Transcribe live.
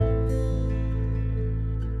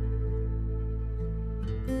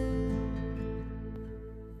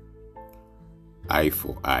eye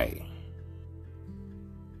for eye,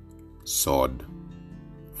 sword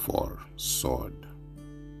for sword,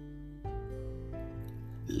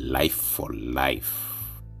 life for life.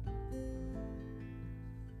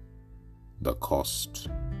 The cost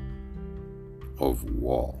of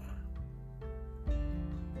war.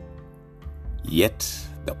 Yet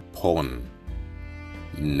the pawn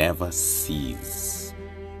never ceases.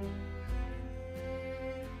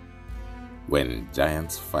 When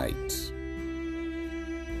giants fight,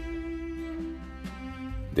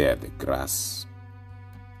 they are the grass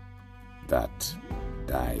that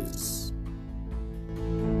dies.